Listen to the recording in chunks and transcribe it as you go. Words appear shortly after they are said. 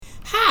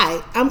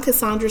Hi, I'm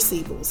Cassandra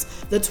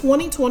Seibels, the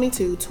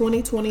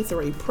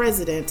 2022-2023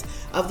 President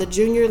of the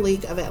Junior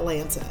League of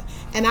Atlanta,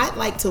 and I'd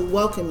like to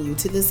welcome you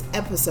to this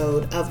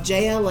episode of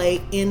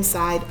JLA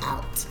Inside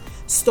Out,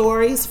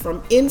 stories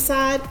from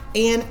inside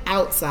and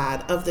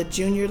outside of the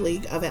Junior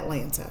League of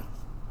Atlanta.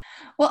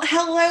 Well,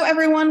 hello,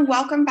 everyone.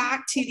 Welcome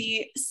back to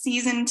the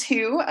season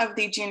 2 of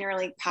the Junior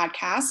League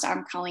podcast.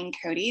 I'm Colleen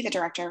Cody, the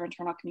Director of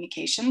Internal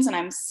Communications, and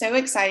I'm so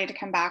excited to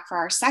come back for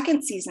our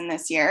second season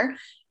this year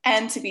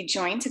and to be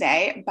joined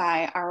today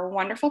by our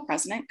wonderful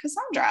president,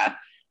 Cassandra.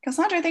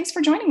 Cassandra, thanks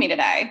for joining me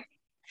today.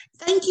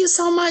 Thank you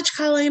so much,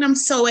 Colleen. I'm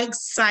so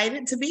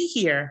excited to be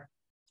here.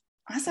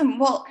 Awesome.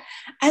 Well,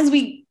 as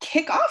we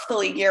kick off the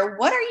league year,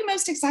 what are you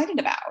most excited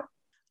about?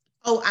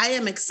 Oh, I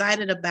am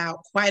excited about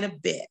quite a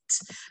bit.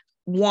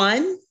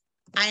 One,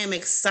 I am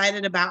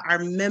excited about our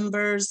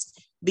members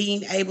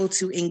being able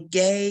to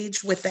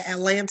engage with the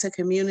Atlanta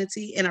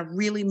community in a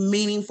really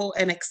meaningful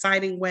and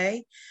exciting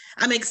way.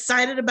 I'm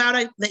excited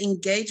about the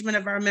engagement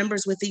of our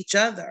members with each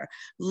other,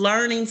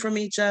 learning from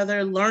each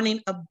other,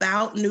 learning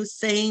about new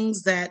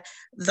things that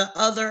the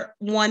other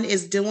one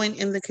is doing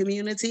in the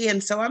community.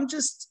 And so I'm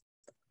just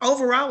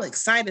overall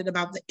excited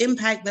about the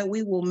impact that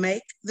we will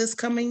make this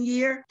coming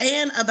year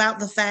and about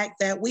the fact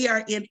that we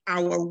are in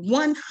our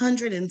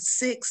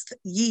 106th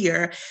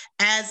year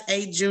as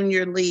a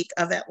Junior League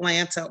of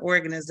Atlanta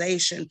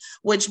organization,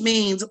 which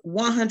means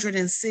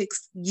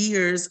 106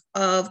 years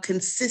of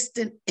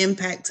consistent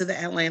impact to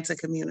the Atlanta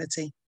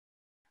community.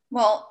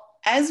 Well,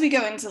 as we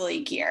go into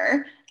league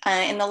year,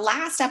 in the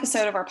last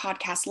episode of our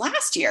podcast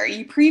last year,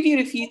 you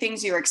previewed a few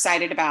things you were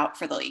excited about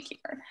for the league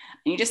year. And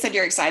you just said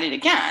you're excited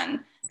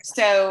again.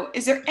 So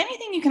is there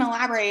anything you can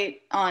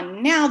elaborate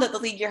on now that the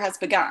league year has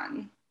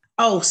begun?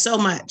 Oh, so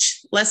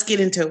much. Let's get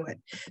into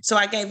it. So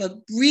I gave a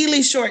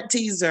really short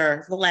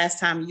teaser the last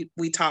time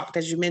we talked,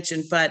 as you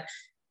mentioned, but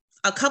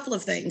a couple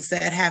of things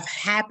that have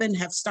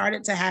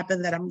started to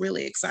happen that I'm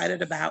really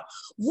excited about.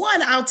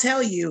 One, I'll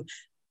tell you,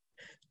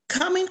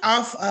 coming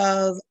off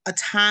of a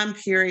time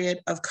period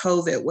of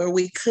COVID where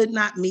we could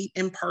not meet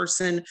in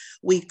person,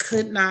 we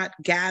could not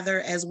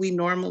gather as we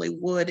normally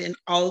would in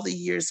all the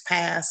years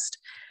past,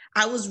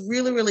 I was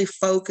really, really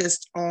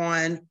focused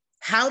on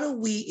how do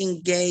we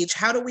engage,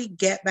 how do we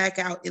get back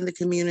out in the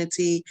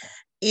community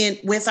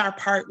with our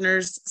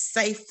partners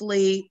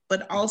safely,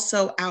 but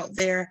also out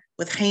there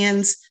with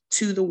hands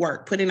to the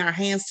work, putting our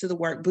hands to the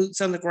work, boots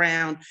on the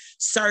ground,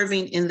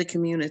 serving in the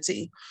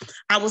community.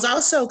 I was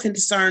also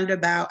concerned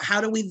about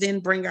how do we then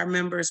bring our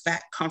members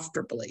back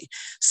comfortably.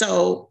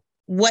 So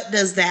what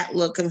does that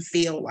look and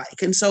feel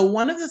like? And so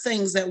one of the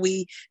things that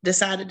we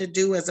decided to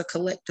do as a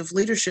collective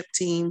leadership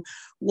team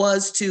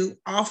was to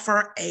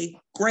offer a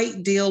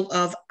great deal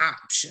of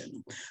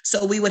option.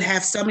 So we would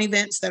have some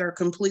events that are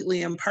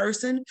completely in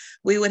person.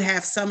 We would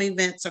have some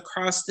events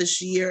across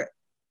this year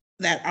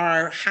that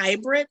are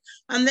hybrid,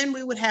 and then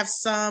we would have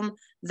some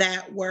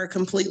that were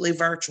completely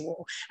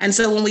virtual. And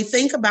so when we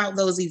think about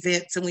those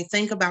events and we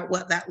think about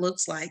what that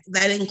looks like,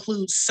 that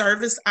includes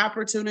service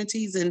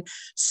opportunities and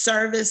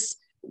service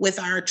with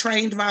our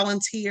trained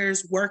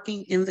volunteers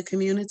working in the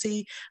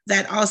community.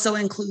 That also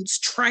includes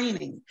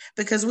training,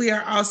 because we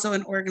are also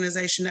an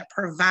organization that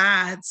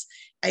provides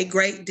a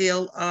great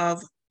deal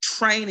of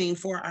training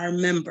for our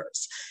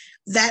members.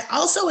 That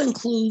also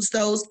includes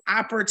those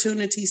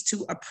opportunities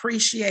to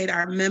appreciate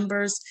our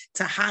members,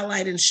 to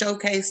highlight and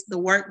showcase the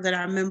work that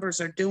our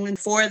members are doing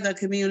for the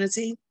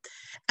community.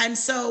 And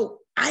so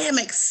I am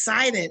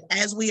excited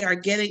as we are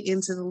getting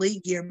into the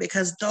league year,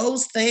 because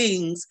those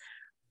things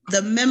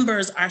the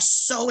members are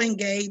so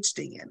engaged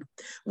in.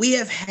 We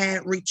have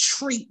had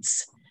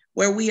retreats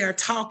where we are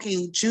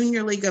talking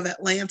Junior League of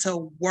Atlanta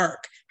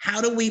work.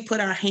 How do we put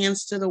our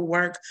hands to the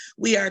work?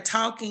 We are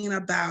talking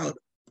about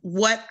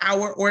what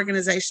our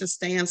organization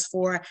stands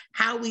for,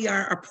 how we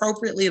are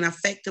appropriately and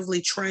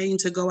effectively trained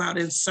to go out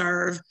and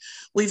serve.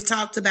 We've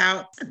talked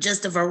about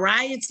just a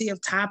variety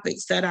of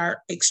topics that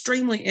are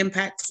extremely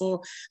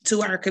impactful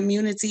to our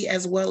community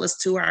as well as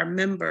to our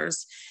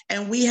members.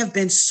 And we have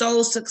been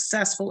so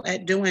successful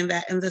at doing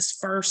that in this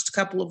first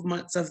couple of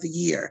months of the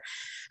year.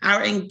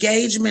 Our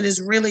engagement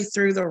is really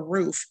through the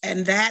roof,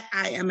 and that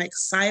I am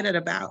excited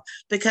about,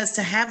 because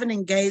to have an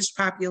engaged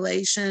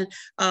population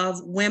of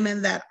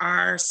women that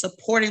are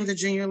supporting the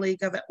Junior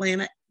League of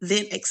Atlanta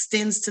then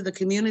extends to the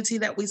community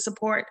that we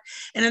support.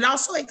 And it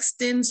also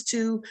extends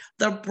to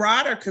the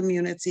broader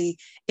community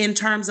in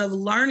terms of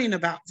learning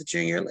about the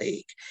Junior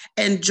League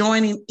and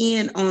joining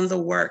in on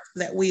the work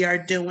that we are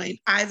doing,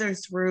 either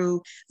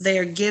through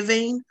their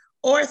giving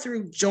or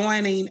through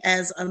joining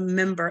as a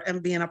member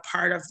and being a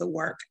part of the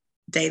work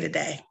day to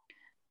day.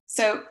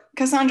 So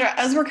Cassandra,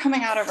 as we're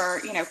coming out of our,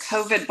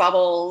 COVID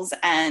bubbles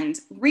and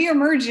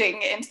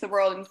reemerging into the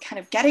world and kind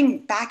of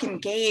getting back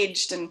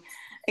engaged and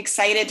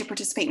excited to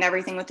participate in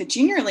everything with the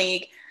Junior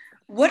League,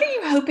 what are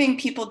you hoping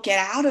people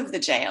get out of the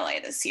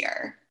JLA this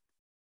year?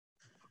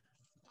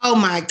 Oh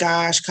my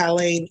gosh,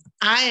 Colleen,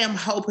 I am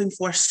hoping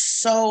for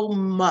so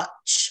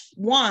much.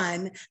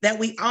 One, that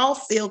we all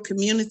feel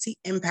community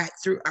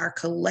impact through our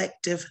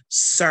collective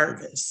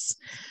service.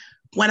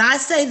 When I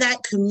say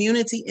that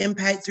community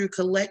impact through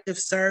collective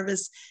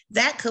service,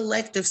 that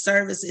collective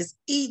service is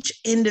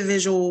each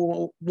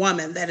individual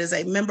woman that is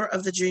a member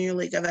of the Junior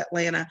League of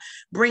Atlanta,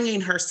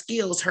 bringing her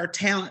skills, her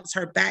talents,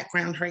 her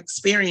background, her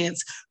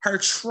experience, her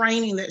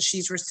training that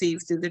she's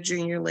received through the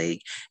Junior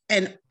League,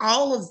 and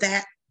all of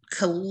that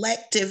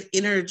collective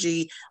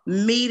energy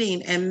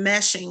meeting and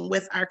meshing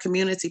with our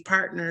community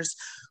partners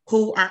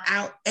who are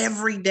out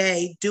every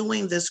day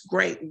doing this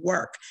great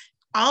work.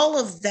 All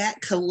of that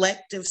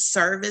collective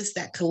service,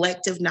 that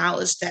collective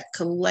knowledge, that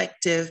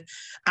collective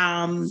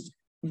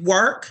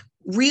work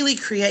really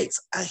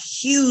creates a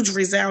huge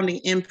resounding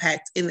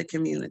impact in the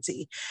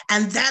community.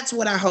 And that's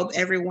what I hope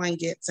everyone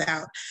gets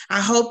out.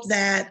 I hope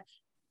that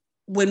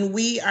when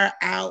we are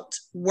out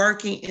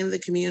working in the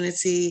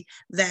community,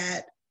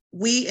 that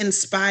we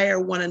inspire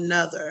one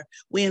another.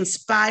 We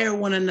inspire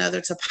one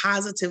another to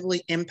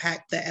positively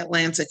impact the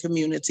Atlanta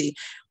community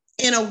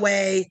in a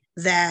way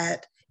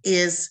that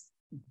is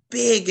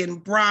big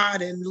and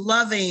broad and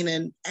loving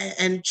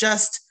and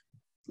just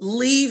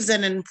leaves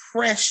an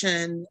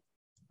impression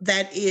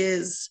that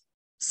is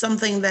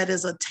something that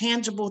is a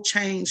tangible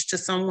change to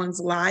someone's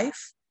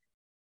life,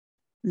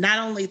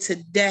 not only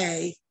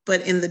today, but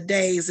in the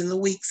days, in the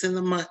weeks, in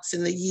the months,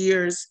 in the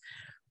years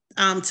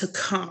to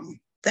come.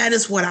 That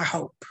is what I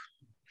hope.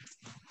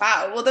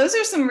 Wow. Well, those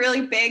are some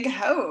really big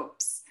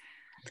hopes.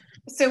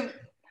 So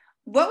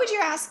what would you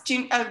ask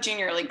of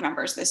Junior League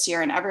members this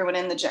year and everyone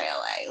in the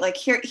JLA? Like,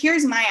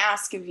 here's my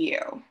ask of you.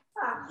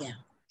 Yeah.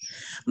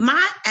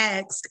 My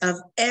ask of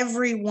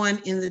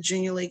everyone in the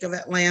Junior League of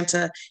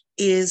Atlanta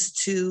is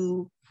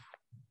to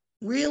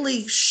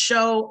really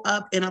show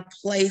up in a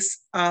place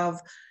of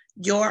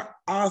your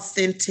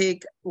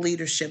authentic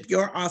leadership,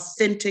 your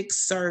authentic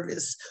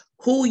service,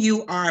 who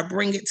you are,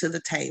 bring it to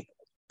the table.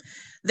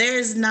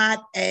 There's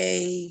not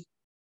a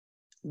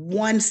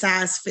one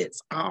size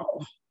fits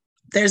all.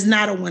 There's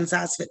not a one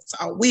size fits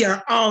all. We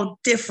are all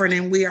different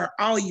and we are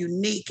all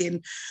unique.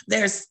 And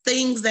there's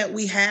things that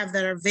we have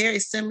that are very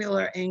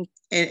similar and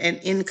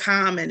in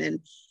common.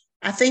 And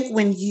I think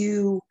when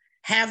you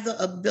have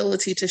the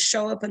ability to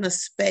show up in a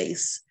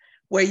space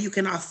where you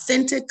can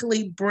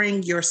authentically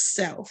bring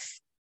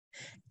yourself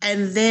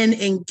and then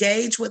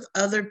engage with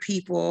other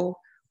people,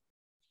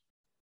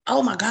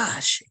 oh my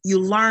gosh, you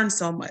learn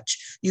so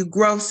much, you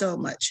grow so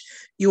much,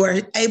 you are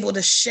able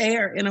to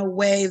share in a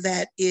way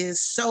that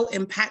is so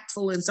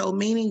impactful and so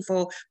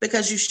meaningful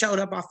because you showed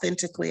up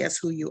authentically as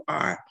who you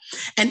are.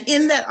 And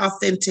in that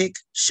authentic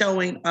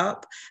showing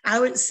up,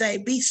 I would say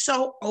be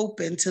so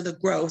open to the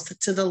growth,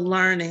 to the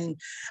learning,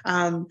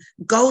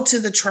 go to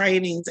the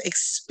trainings,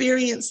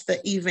 experience the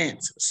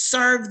events,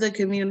 serve the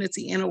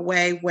community in a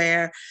way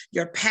where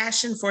your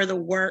passion for the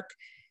work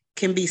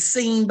can be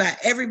seen by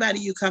everybody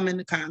you come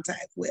into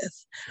contact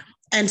with.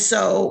 And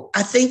so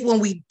I think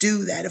when we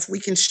do that, if we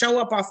can show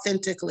up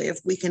authentically, if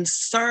we can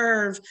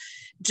serve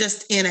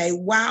just in a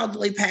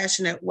wildly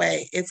passionate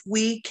way, if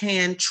we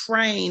can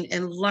train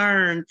and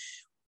learn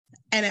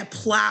and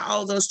apply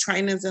all those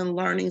trainings and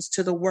learnings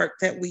to the work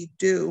that we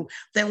do,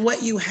 then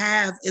what you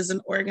have is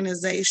an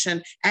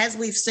organization, as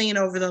we've seen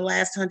over the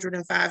last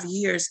 105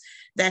 years,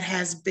 that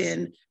has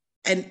been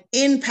an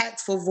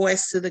impactful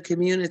voice to the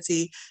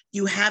community.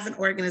 You have an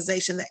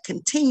organization that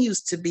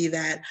continues to be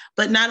that,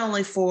 but not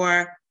only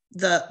for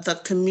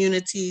the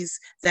communities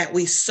that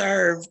we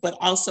serve, but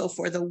also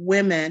for the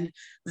women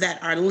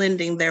that are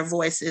lending their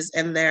voices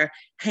and their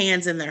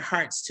hands and their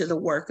hearts to the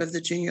work of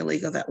the Junior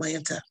League of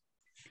Atlanta.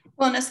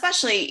 Well, and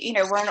especially,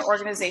 we're an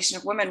organization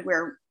of women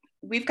where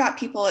we've got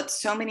people at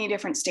so many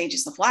different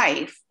stages of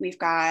life. We've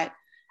got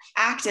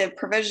active,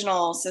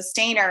 provisional,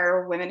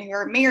 sustainer, women who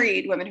are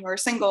married, women who are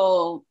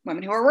single,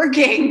 women who are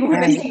working,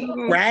 women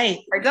who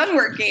are done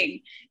working.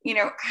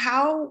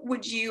 How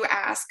would you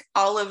ask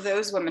all of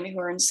those women who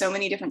are in so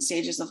many different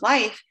stages of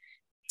life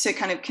to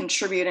kind of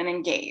contribute and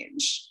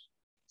engage?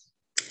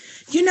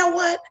 You know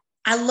what?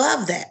 I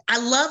love that. I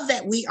love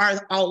that we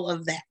are all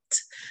of that.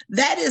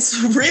 That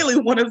is really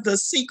one of the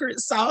secret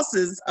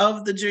sauces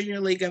of the Junior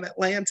League of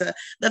Atlanta.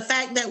 The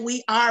fact that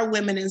we are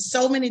women in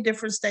so many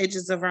different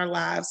stages of our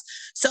lives,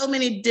 so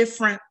many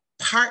different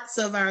parts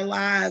of our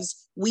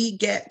lives we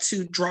get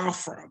to draw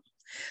from.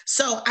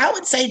 So I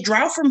would say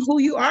draw from who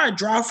you are,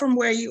 draw from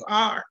where you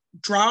are,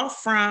 draw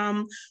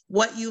from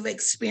what you've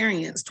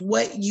experienced,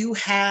 what you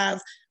have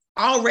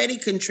already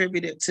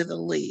contributed to the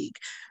league,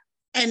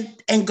 and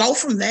go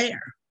from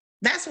there.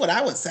 That's what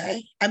I would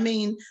say. I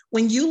mean,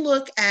 when you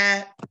look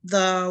at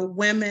the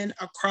women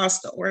across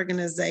the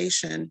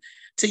organization,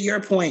 to your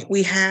point,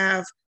 we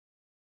have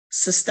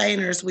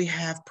sustainers, we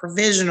have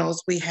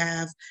provisionals, we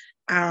have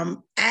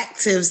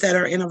actives that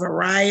are in a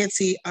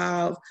variety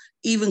of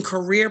even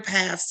career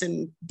paths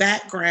and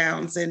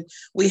backgrounds. And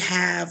we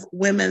have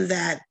women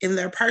that in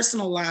their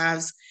personal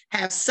lives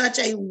have such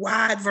a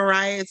wide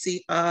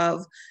variety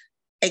of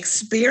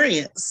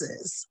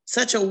experiences,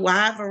 such a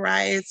wide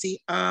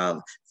variety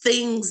of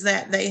things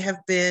that they have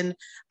been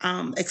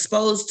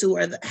exposed to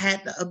or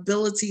had the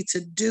ability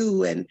to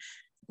do, and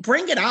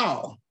bring it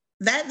all.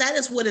 that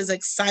is what is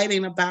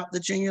exciting about the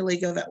Junior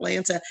League of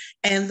Atlanta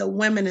and the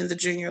women in the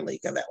Junior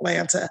League of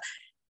Atlanta.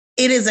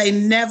 It is a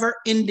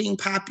never-ending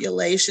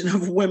population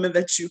of women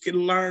that you can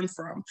learn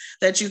from,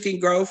 that you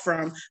can grow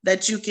from,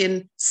 that you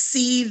can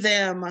see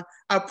them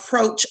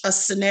approach a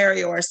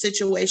scenario or a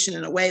situation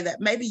in a way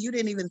that maybe you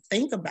didn't even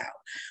think about.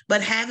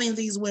 But having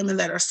these women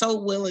that are so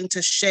willing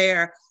to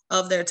share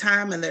of their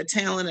time and their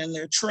talent and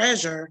their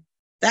treasure,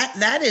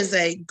 that is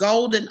a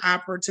golden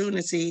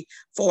opportunity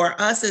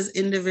for us as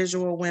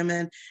individual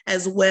women,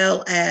 as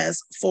well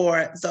as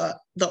for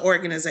the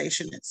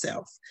organization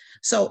itself.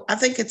 So I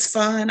think it's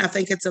fun. I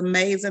think it's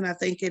amazing. I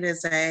think it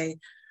is a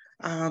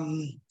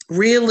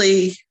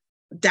really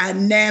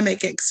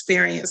dynamic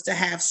experience to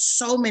have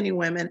so many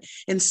women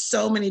in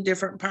so many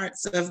different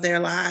parts of their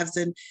lives.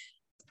 And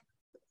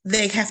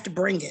they have to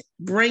bring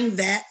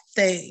that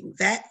thing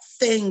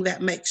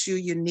that makes you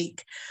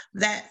unique,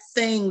 that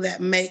thing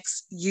that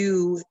makes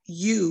you,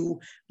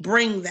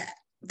 bring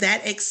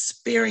that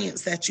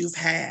experience that you've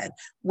had,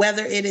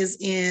 whether it is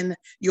in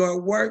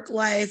your work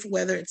life,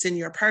 whether it's in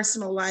your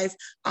personal life.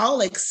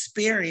 All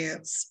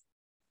experience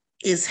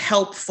is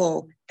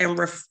helpful, and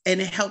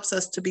it helps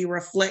us to be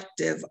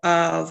reflective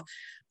of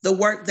the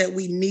work that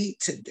we need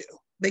to do,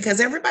 because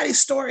everybody's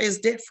story is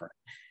different.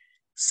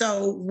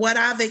 So what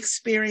I've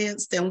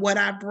experienced and what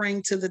I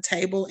bring to the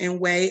table in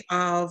way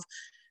of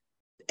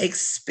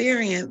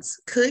experience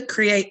could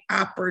create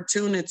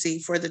opportunity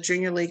for the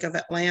Junior League of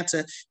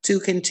Atlanta to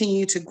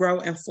continue to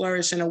grow and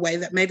flourish in a way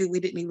that maybe we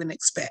didn't even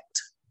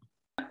expect.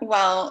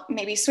 Well,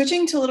 maybe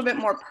switching to a little bit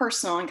more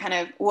personal and kind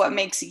of what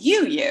makes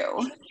you,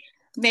 you.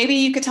 Maybe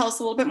you could tell us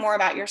a little bit more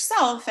about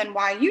yourself and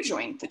why you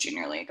joined the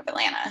Junior League of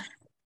Atlanta.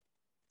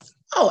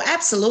 Oh,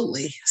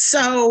 absolutely.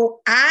 So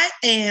I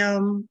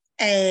am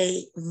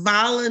a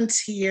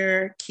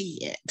volunteer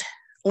kid.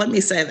 Let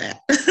me say that.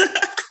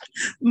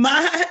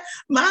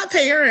 My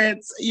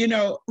parents,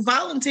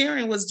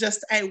 volunteering was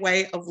just a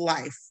way of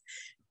life,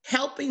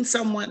 helping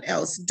someone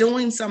else,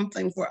 doing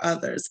something for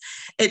others.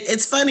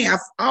 It's funny, I've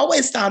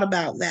always thought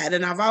about that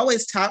and I've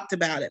always talked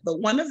about it. But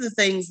one of the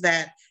things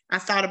that I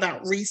thought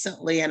about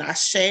recently and I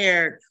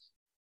shared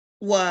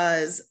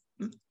was,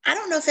 I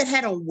don't know if it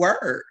had a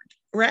word,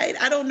 right?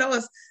 I don't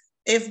know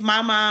if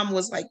my mom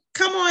was like,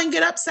 come on,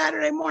 get up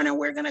Saturday morning,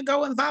 we're going to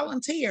go and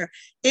volunteer.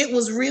 It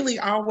was really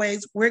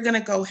always, we're going to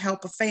go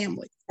help a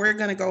family. We're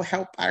going to go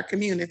help our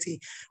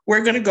community.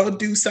 We're going to go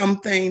do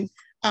something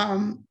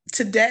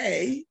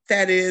today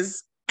that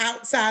is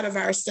outside of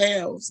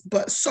ourselves,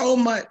 but so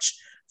much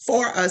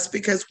for us,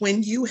 because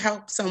when you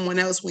help someone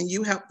else, when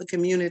you help the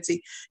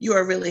community, you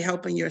are really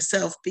helping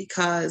yourself,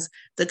 because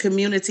the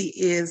community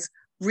is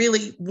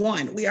really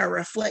one. We are a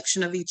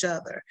reflection of each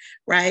other,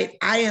 right?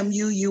 I am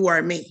you, you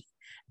are me.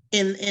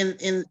 In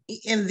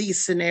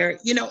these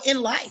scenarios,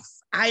 in life,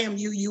 I am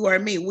you, you are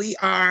me. We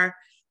are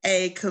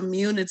a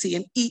community,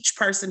 and each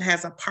person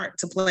has a part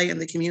to play in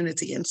the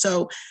community. And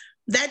so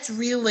that's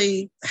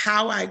really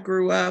how I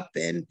grew up.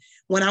 And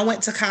when I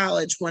went to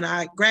college, when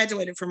I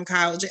graduated from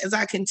college, as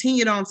I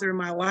continued on through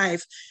my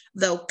life,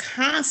 the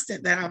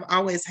constant that I've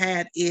always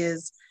had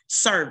is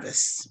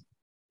service.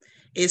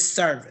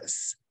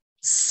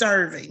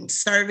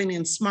 Serving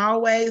in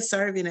small ways,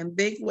 serving in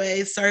big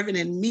ways, serving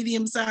in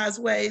medium-sized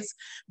ways,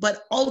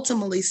 but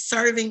ultimately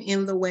serving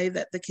in the way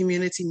that the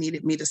community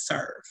needed me to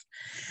serve.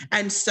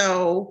 And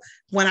so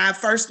when I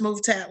first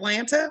moved to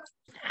Atlanta,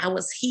 I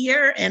was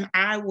here and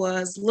I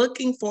was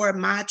looking for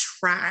my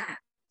tribe.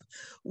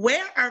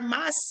 Where are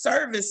my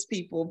service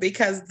people?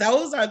 Because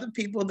those are the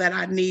people that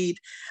I need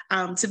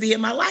to be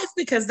in my life,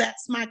 because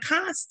that's my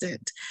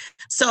constant.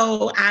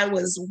 So I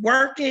was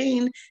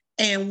working,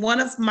 and one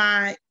of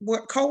my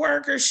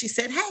coworkers, she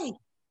said, hey,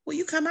 will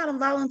you come out and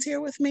volunteer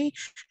with me?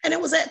 And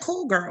it was at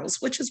Cool Girls,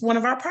 which is one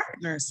of our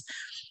partners.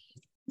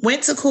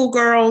 Went to Cool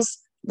Girls,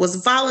 was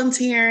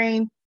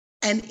volunteering.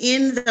 And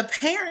in the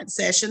parent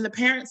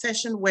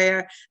session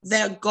where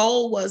their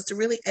goal was to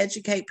really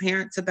educate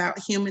parents about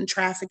human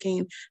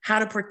trafficking, how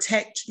to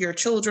protect your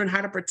children,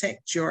 how to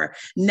protect your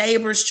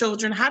neighbors'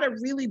 children, how to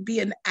really be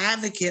an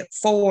advocate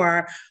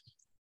for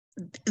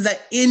the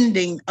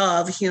ending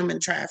of human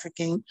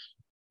trafficking.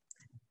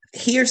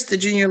 Here's the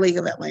Junior League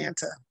of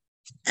Atlanta.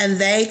 And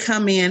they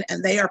come in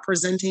and they are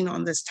presenting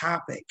on this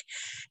topic.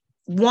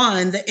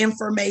 One, the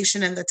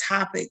information and the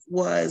topic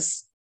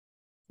was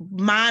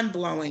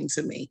mind-blowing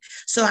to me.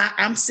 So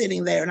I'm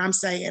sitting there and I'm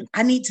saying,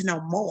 I need to know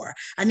more.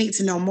 I need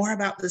to know more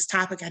about this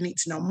topic. I need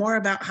to know more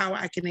about how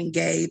I can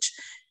engage.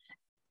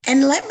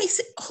 And let me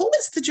see, who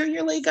is the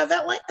Junior League of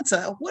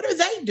Atlanta? What are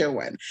they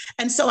doing?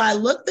 And so I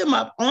looked them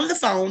up on the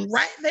phone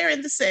right there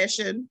in the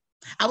session.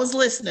 I was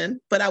listening,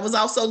 but I was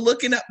also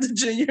looking up the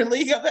Junior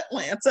League of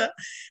Atlanta,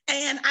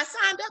 and I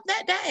signed up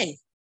that day.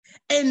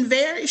 And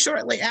very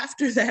shortly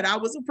after that, I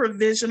was a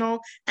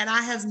provisional, and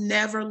I have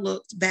never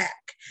looked back.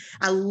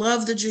 I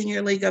love the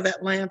Junior League of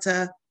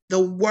Atlanta. The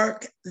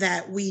work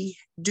that we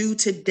do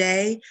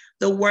today,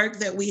 the work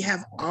that we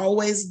have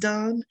always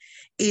done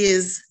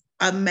is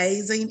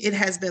amazing. It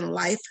has been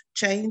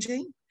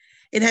life-changing.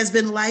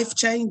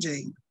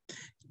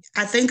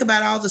 I think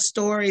about all the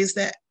stories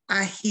that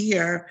I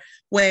hear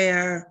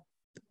where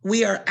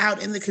we are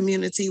out in the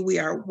community, we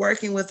are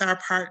working with our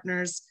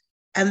partners,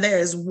 and there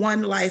is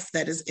one life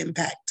that is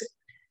impacted.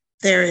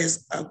 There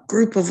is a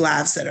group of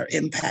lives that are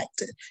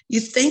impacted. You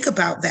think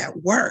about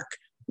that work,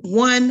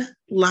 one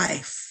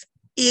life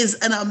is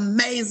an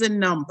amazing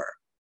number,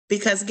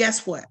 because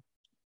guess what?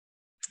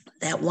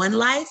 That one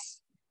life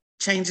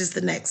changes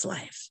the next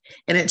life,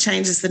 and it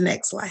changes the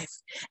next life.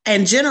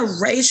 And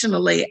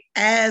generationally,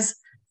 as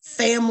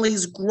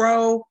families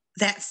grow,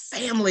 that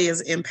family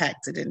is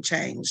impacted and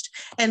changed.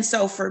 And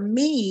so for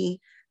me,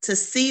 to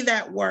see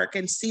that work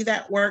and see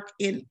that work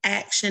in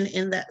action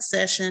in that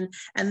session,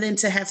 and then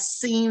to have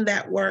seen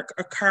that work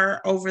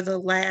occur over the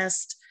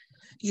last,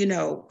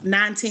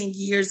 19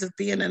 years of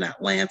being in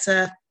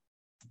Atlanta,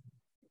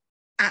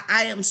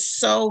 I am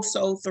so,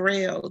 so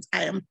thrilled.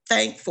 I am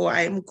thankful.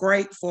 I am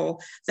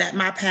grateful that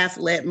my path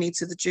led me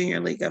to the Junior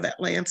League of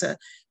Atlanta,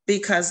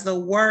 because the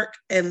work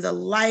and the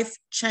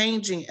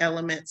life-changing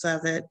elements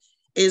of it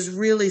is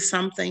really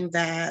something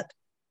that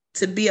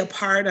to be a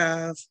part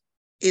of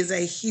is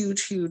a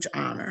huge, huge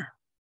honor.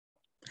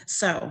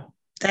 So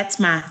that's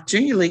my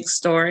Junior League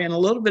story, and a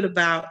little bit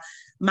about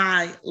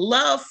my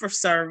love for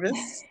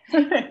service.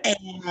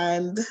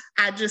 And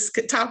I just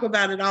could talk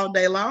about it all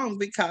day long,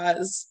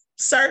 because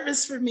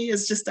service for me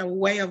is just a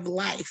way of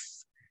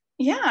life.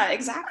 Yeah,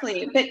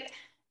 exactly. But,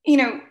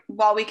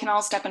 while we can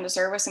all step into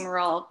service and we're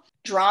all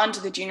drawn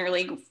to the Junior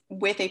League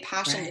with a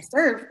passion to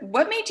serve,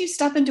 what made you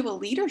step into a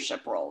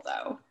leadership role,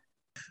 though?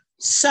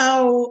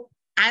 So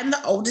I'm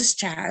the oldest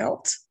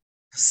child.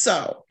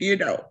 So,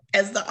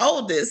 as the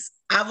oldest,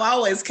 I've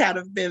always kind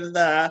of been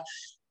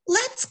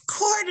let's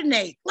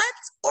coordinate,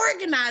 let's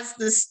organize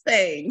this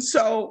thing.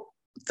 So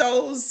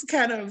those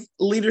kind of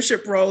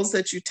leadership roles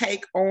that you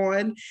take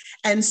on.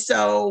 And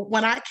so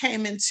when I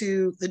came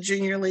into the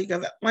Junior League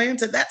of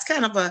Atlanta, that's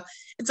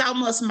it's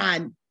almost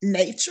my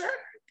nature,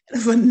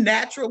 of a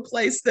natural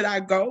place that I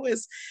go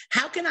is,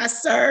 how can I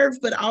serve?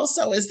 But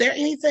also, is there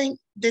anything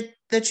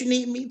that you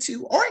need me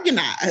to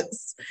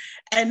organize?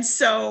 And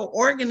so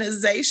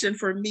organization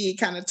for me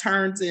kind of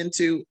turns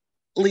into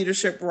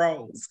leadership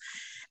roles.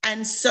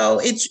 And so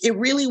it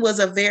really was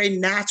a very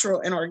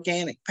natural and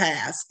organic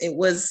path. It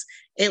was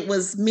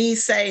me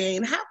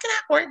saying, how can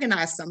I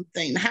organize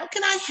something? How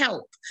can I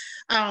help?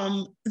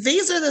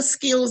 These are the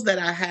skills that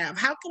I have.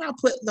 How can I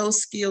put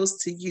those skills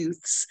to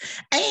use?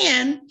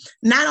 And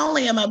not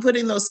only am I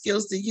putting those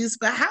skills to use,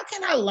 but how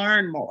can I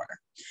learn more?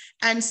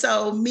 And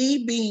so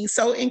me being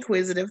so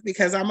inquisitive,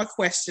 because I'm a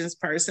questions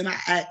person, I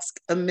ask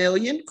a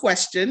million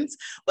questions,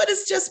 but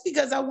it's just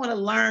because I want to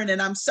learn.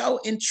 And I'm so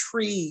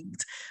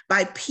intrigued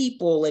by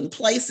people and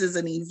places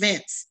and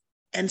events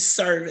and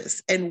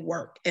service and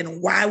work,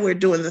 and why we're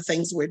doing the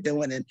things we're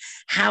doing, and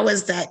how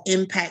is that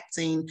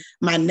impacting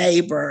my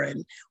neighbor,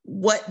 and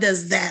what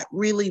does that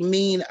really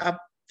mean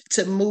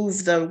to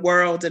move the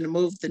world and to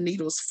move the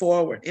needles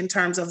forward in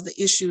terms of the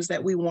issues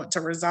that we want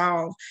to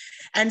resolve.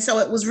 And so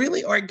it was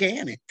really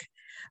organic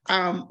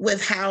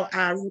with how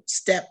I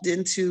stepped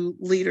into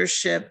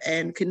leadership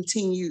and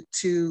continued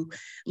to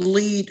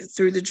lead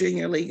through the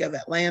Junior League of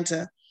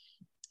Atlanta.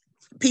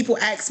 People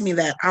ask me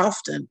that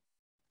often.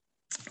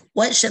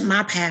 What should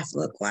my path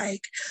look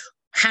like?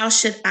 How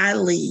should I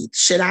lead?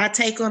 Should I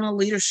take on a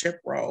leadership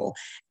role?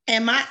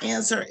 And my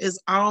answer is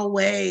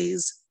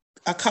always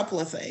a couple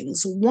of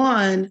things.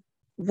 One,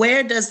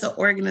 where does the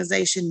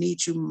organization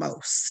need you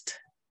most?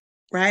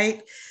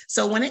 Right?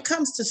 So when it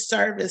comes to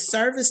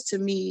service to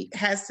me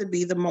has to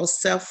be the most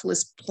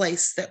selfless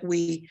place that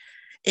we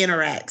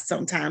interact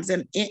sometimes.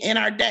 And in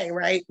our day,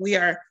 right, we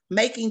are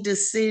making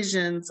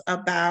decisions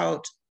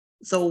about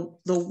the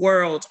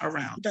world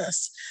around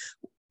us.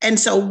 And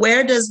so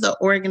where does the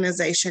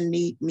organization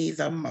need me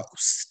the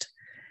most?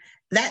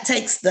 That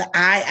takes the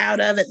I out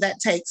of it. That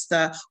takes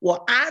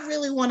well, I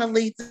really want to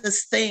lead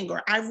this thing,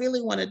 or I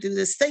really want to do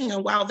this thing.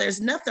 And while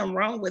there's nothing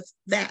wrong with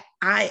that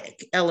I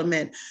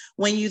element,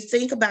 when you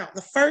think about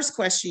the first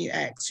question you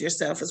ask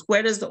yourself is,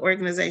 where does the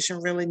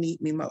organization really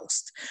need me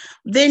most?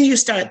 Then you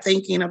start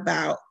thinking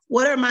about,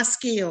 what are my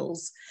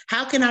skills?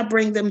 How can I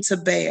bring them to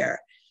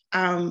bear?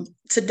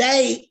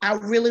 Today, I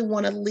really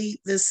want to lead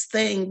this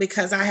thing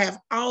because I have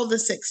all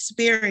this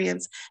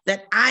experience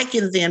that I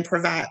can then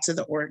provide to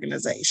the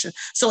organization.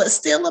 So it's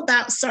still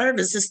about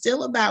service. It's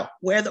still about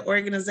where the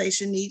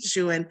organization needs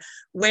you and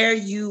where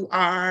you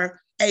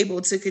are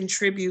able to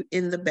contribute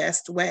in the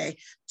best way.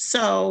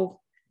 So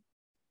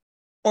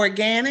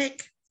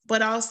organic,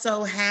 but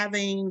also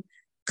having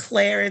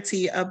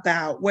clarity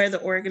about where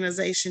the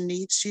organization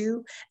needs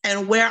you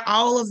and where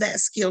all of that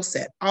skill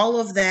set, all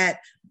of that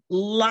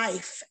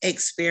life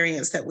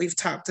experience that we've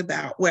talked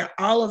about, where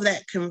all of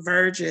that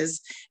converges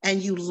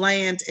and you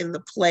land in the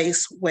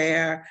place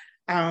where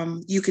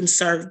you can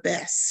serve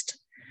best.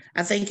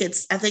 I think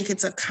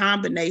it's a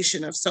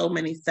combination of so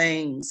many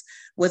things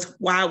with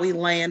why we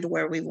land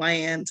where we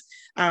land.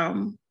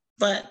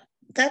 But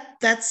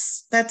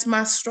that's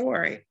my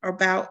story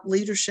about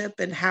leadership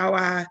and how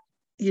I,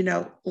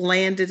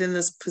 landed in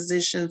this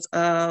positions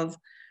of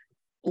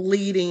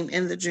leading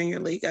in the Junior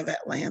League of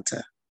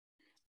Atlanta.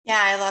 Yeah,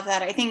 I love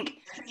that. I think,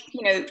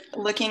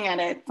 looking at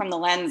it from the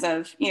lens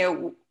of,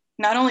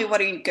 not only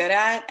what are you good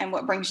at and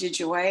what brings you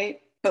joy,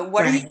 but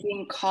what are you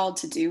being called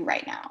to do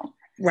right now?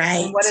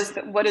 Right. And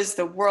what is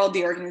the world,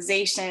 the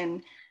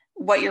organization,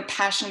 what you're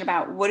passionate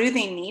about? What do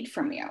they need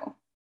from you?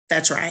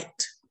 That's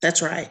right.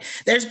 That's right.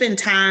 There's been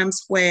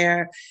times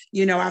where,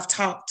 I've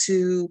talked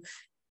to,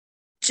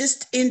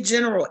 just in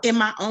general, in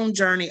my own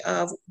journey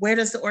of where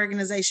does the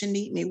organization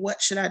need me?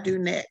 What should I do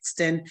next?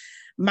 And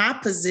my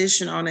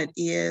position on it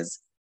is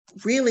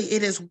really,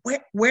 it is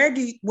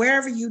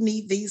wherever you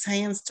need these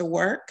hands to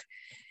work.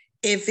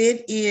 If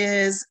it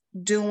is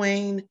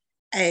doing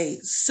a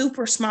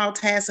super small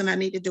task and I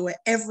need to do it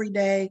every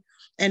day,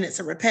 and it's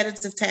a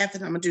repetitive task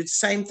and I'm gonna do the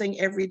same thing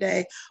every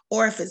day,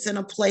 or if it's in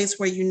a place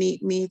where you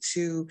need me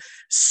to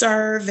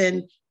serve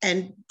and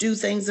do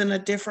things in a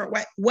different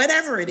way,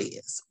 whatever it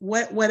is,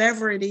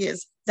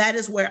 that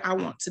is where I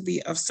want to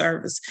be of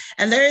service.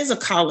 And there is a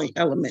calling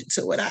element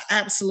to it. I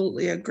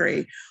absolutely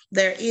agree.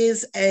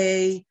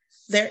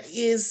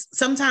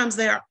 Sometimes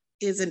there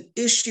is an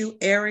issue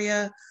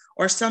area,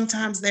 or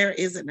sometimes there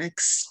is an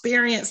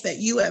experience that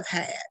you have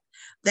had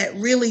that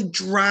really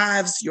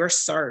drives your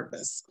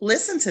service.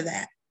 Listen to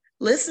that.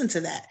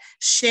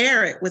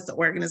 Share it with the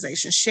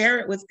organization, share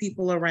it with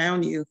people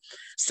around you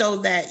so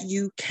that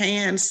you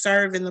can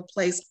serve in the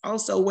place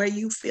also where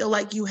you feel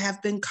like you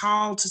have been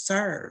called to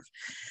serve.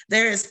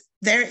 There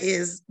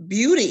is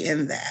beauty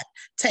in that,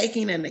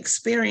 taking an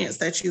experience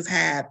that you've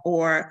had,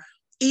 or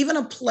even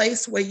a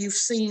place where you've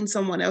seen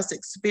someone else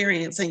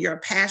experience and your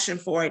passion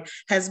for it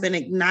has been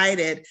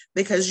ignited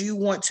because you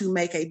want to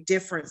make a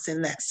difference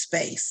in that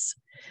space.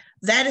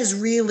 That is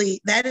really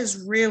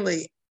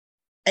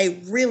a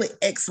really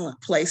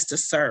excellent place to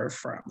serve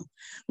from,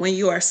 when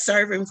you are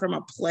serving from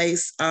a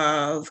place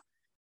of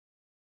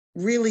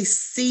really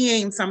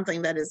seeing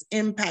something that is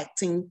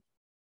impacting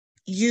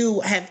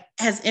you,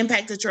 has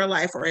impacted your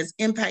life, or has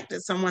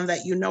impacted someone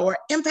that you know, or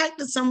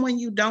impacted someone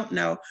you don't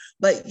know,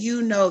 but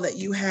you know that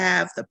you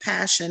have the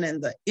passion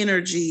and the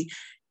energy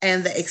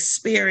and the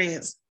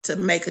experience to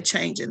make a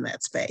change in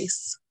that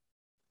space.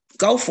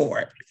 Go for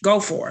it.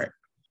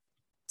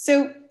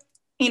 So,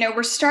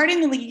 we're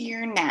starting the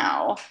year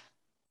now.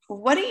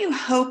 What do you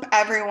hope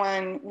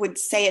everyone would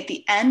say at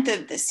the end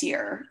of this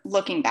year,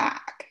 looking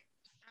back?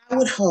 I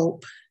would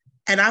hope,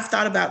 and I've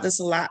thought about this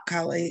a lot,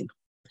 Colleen,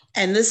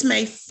 and this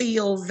may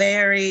feel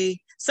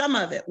some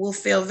of it will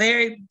feel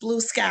very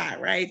blue sky,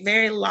 right?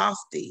 Very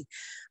lofty.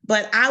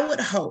 But I would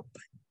hope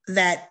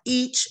that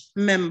each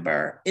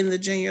member in the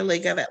Junior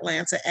League of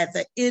Atlanta at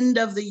the end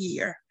of the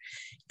year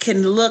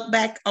can look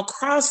back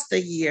across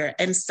the year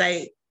and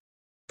say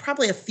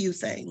probably a few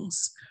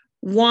things.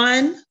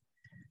 One,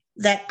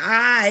 that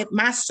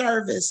my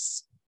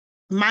service,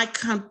 my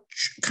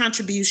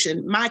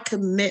contribution, my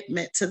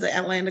commitment to the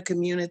Atlanta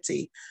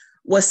community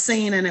was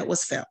seen and it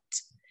was felt.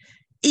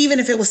 Even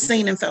if it was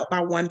seen and felt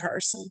by one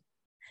person,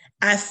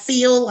 I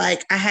feel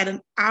like I had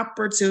an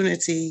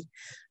opportunity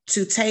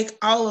to take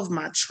all of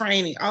my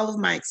training, all of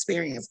my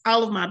experience,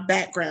 all of my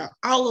background,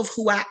 all of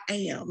who I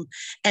am,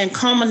 and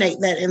culminate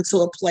that into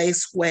a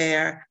place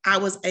where I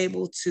was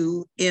able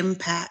to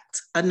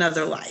impact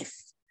another life.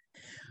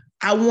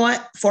 I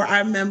want for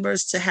our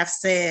members to have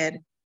said,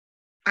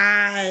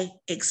 I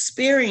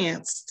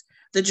experienced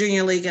the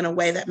Junior League in a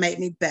way that made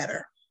me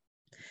better.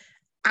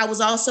 I was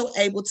also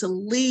able to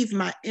leave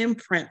my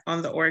imprint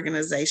on the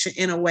organization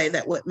in a way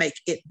that would make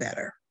it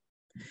better.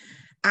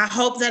 I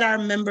hope that our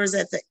members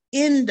at the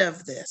end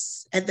of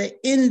this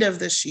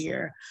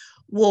year,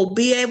 will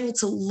be able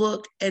to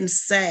look and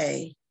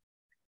say,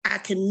 I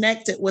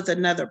connected with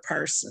another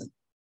person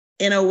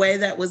in a way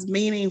that was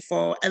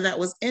meaningful and that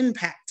was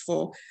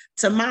impactful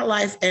to my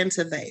life and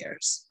to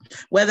theirs,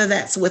 whether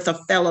that's with a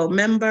fellow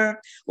member,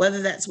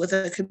 whether that's with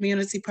a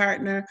community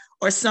partner,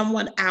 or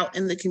someone out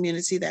in the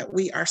community that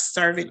we are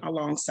serving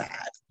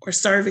alongside or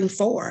serving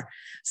for.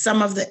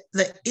 Some of the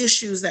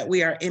issues that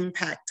we are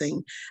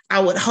impacting, I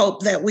would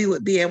hope that we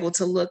would be able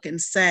to look and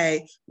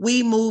say,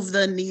 we move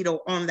the needle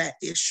on that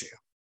issue.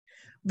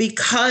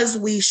 Because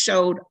we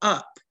showed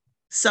up,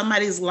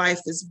 somebody's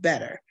life is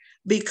better.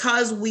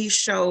 Because we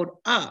showed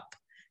up,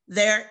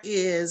 there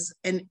is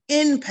an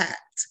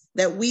impact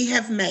that we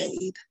have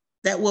made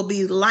that will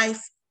be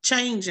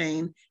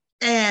life-changing,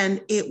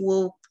 and it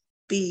will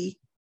be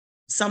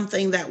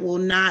something that will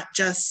not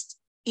just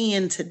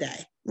end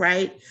today,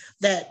 right?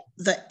 That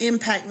the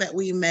impact that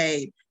we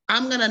made,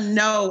 I'm going to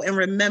know and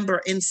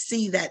remember and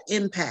see that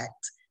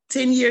impact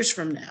 10 years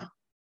from now.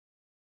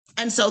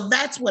 And so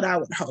that's what I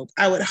would hope.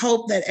 I would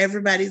hope that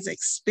everybody's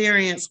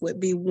experience would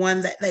be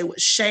one that they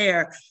would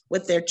share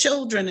with their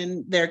children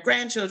and their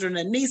grandchildren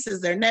and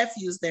nieces, their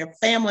nephews, their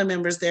family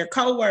members, their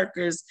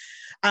coworkers,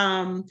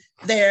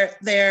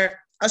 they're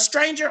a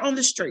stranger on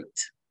the street.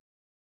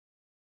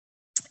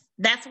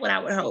 That's what I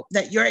would hope,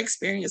 that your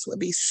experience would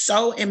be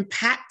so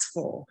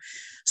impactful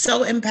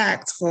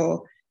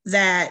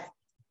that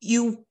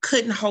you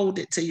couldn't hold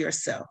it to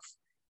yourself.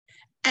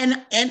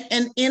 And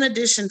in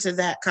addition to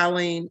that,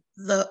 Colleen,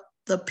 the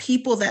the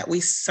people that we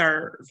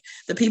serve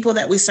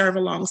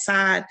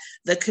alongside,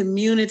 the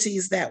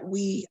communities that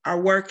we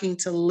are working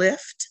to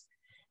lift.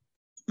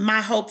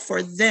 My hope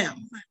for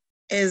them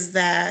is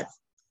that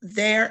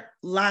their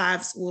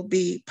lives will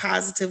be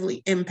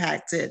positively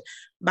impacted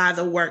by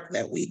the work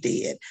that we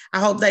did. I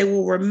hope they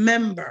will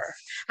remember,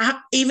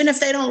 even if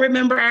they don't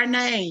remember our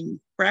name,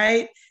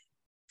 right?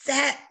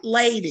 That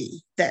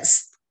lady that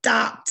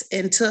stopped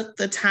and took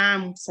the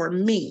time for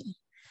me,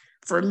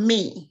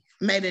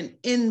 made an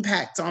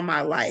impact on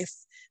my life.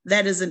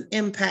 That is an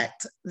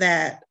impact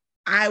that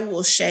I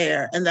will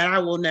share and that I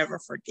will never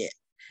forget,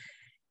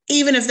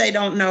 even if they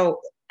don't know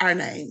our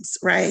names,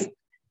 right?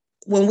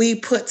 When we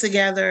put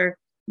together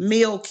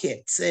meal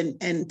kits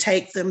and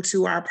take them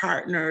to our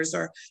partners,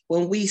 or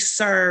when we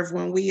serve,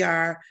 when we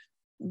are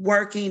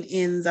working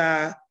in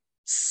the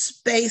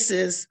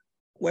spaces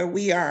where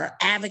we are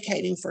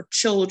advocating for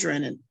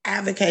children and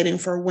advocating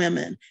for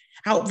women,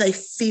 I hope they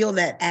feel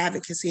that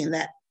advocacy and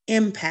that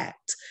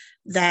impact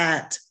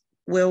that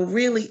will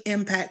really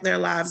impact their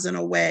lives in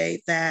a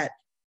way that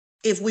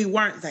if we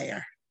weren't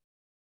there,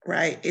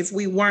 right? If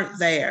we weren't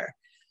there,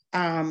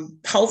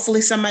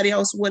 hopefully somebody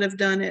else would have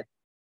done it,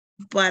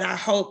 but I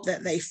hope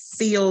that they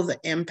feel the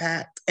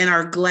impact and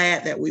are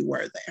glad that we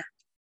were there.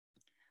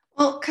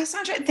 Well,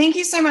 Cassandra, thank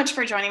you so much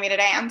for joining me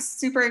today. I'm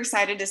super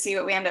excited to see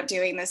what we end up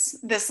doing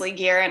this league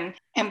year, and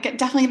I'm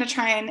definitely going to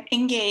try and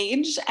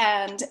engage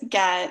and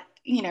get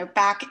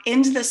back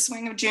into the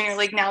swing of Junior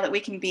League now that we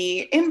can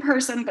be in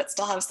person, but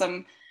still have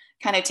some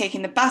kind of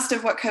taking the best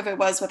of what COVID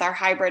was with our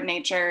hybrid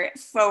nature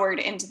forward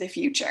into the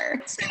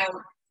future. So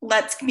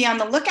let's be on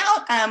the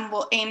lookout.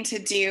 We'll aim to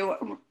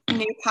do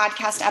new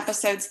podcast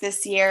episodes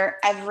this year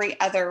every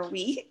other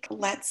week.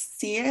 Let's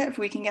see if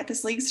we can get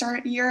this league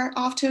year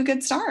off to a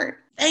good start.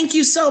 Thank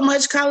you so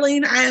much,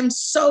 Colleen. I am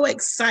so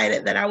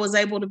excited that I was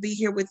able to be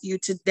here with you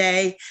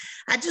today.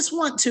 I just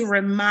want to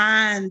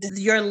remind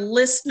your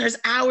listeners,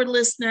 our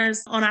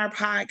listeners on our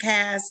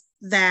podcast,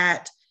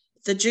 that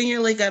the Junior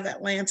League of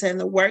Atlanta and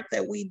the work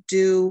that we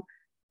do,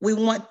 we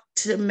want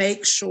to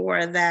make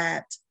sure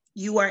that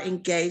you are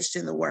engaged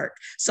in the work.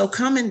 So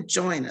come and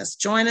join us.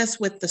 Join us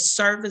with the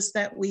service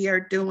that we are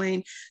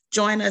doing.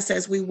 Join us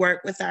as we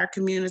work with our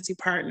community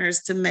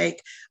partners to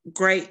make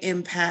great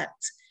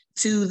impact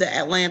to the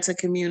Atlanta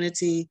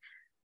community.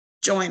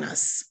 Join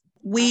us.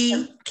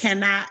 We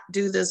cannot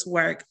do this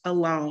work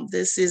alone.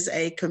 This is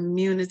a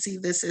community.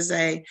 This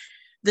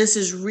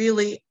is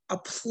really a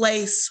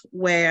place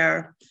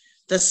where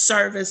the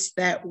service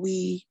that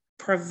we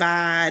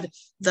provide,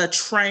 the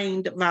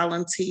trained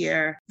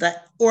volunteer, the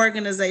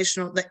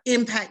organizational, the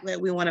impact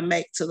that we want to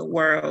make to the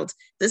world.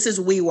 This is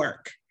we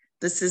work.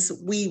 This is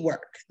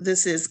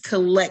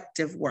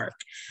collective work.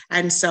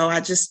 And so I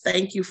just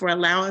thank you for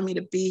allowing me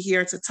to be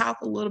here to talk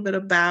a little bit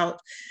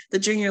about the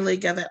Junior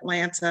League of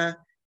Atlanta,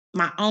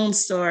 my own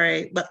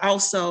story, but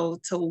also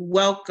to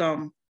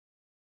welcome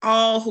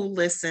all who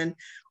listen,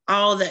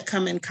 all that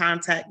come in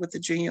contact with the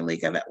Junior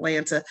League of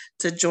Atlanta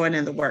to join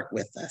in the work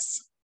with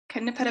us.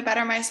 Couldn't have put it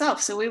better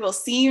myself. So we will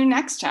see you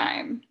next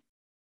time.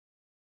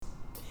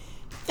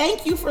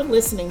 Thank you for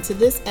listening to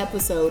this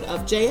episode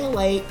of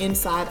JLA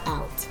Inside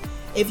Out.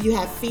 If you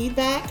have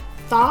feedback,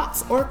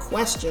 thoughts, or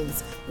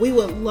questions, we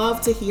would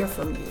love to hear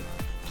from you.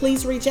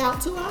 Please reach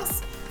out to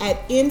us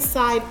at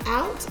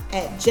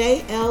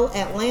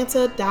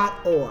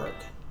insideout@jlatlanta.org.